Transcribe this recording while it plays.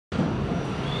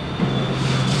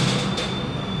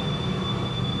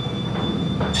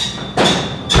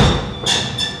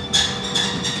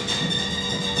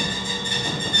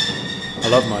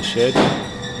love my shed.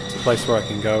 It's a place where I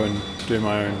can go and do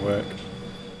my own work.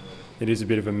 It is a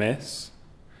bit of a mess,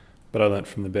 but I learnt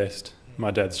from the best.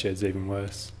 My dad's shed's even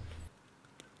worse.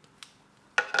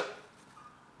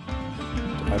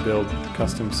 I build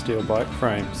custom steel bike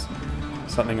frames,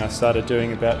 something I started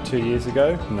doing about 2 years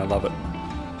ago, and I love it.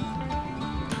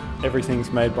 Everything's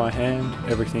made by hand,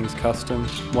 everything's custom,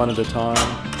 one at a time.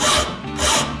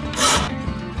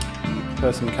 A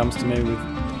person comes to me with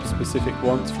specific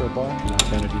wants for a bike, and I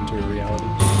turn it into a reality.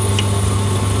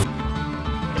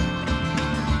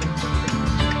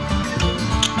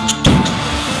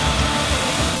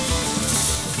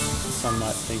 Some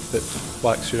might think that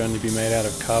bikes should only be made out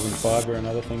of carbon fibre and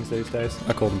other things these days.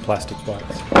 I call them plastic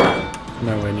bikes.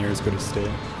 Nowhere near as good as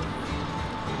steel.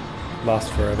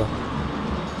 Last forever.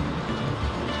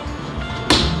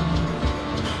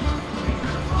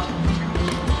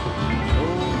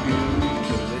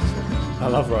 I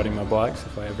love riding my bikes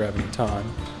if I ever have any time.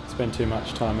 Spend too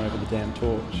much time over the damn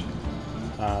torch.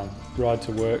 Ride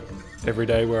to work every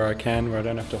day where I can, where I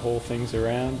don't have to haul things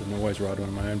around, and always ride one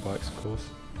of my own bikes, of course.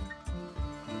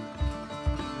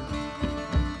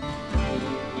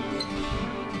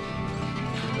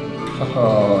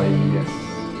 Oh, yes.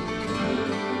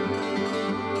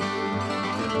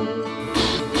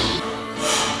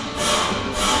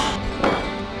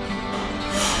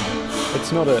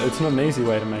 It's not an easy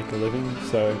way to make a living,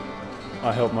 so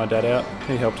I helped my dad out,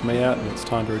 he helped me out, and it's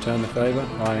time to return the favour.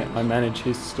 I manage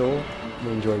his store,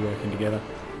 we enjoy working together.